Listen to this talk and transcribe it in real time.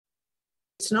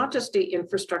It's not just the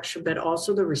infrastructure, but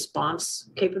also the response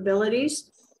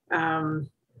capabilities.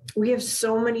 We have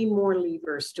so many more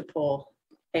levers to pull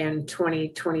in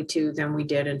 2022 than we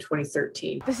did in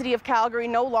 2013. The city of Calgary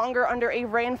no longer under a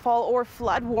rainfall or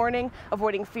flood warning,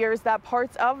 avoiding fears that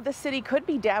parts of the city could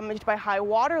be damaged by high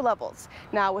water levels.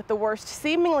 Now, with the worst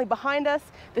seemingly behind us,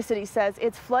 the city says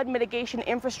its flood mitigation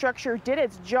infrastructure did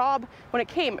its job when it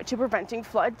came to preventing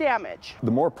flood damage.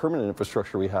 The more permanent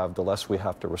infrastructure we have, the less we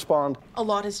have to respond. A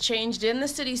lot has changed in the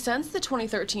city since the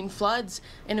 2013 floods.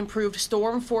 An improved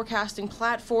storm forecasting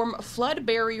platform, flood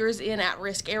barriers in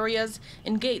at-risk areas,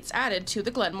 and gates added to the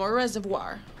Glenmore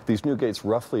Reservoir. These new gates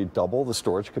roughly double the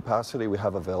storage capacity we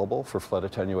have available for flood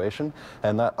attenuation,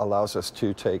 and that allows us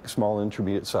to take small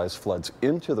intermediate-sized floods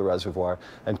into the reservoir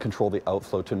and control the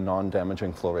outflow to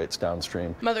non-damaging flow rates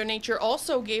downstream. Mother Nature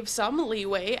also gave some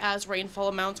leeway as rainfall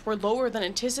amounts were lower than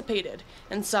anticipated,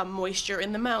 and some moisture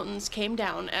in the mountains came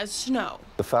down as snow.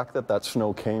 The fact that that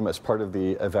snow came as part of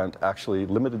the event actually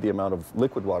limited the amount of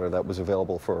liquid water that was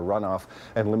available for a runoff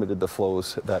and limited the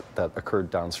flows that occurred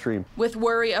downstream. With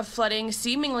worry of flooding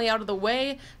seemingly out of the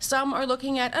way, some are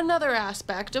looking at another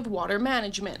aspect of water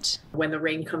management. When the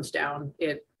rain comes down,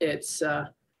 it's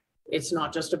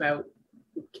not just about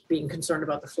being concerned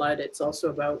about the flood, it's also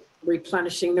about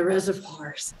replenishing the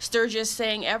reservoirs. Sturgis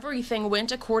saying everything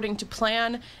went according to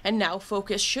plan, and now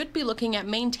focus should be looking at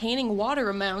maintaining water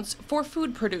amounts for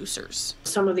food producers.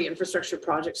 Some of the infrastructure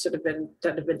projects that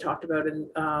have been talked about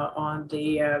on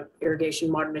the irrigation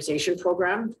modernization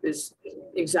program is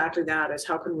exactly that, is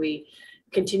how can we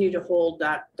continue to hold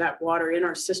that water in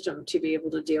our system to be able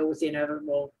to deal with the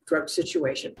inevitable drought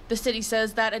situation. The city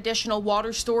says that additional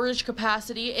water storage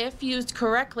capacity, if used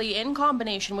correctly in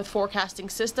combination with forecasting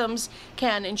systems,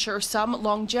 can ensure some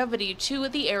longevity to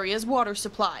the area's water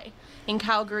supply. In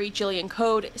Calgary, Jillian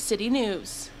Code, City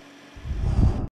News.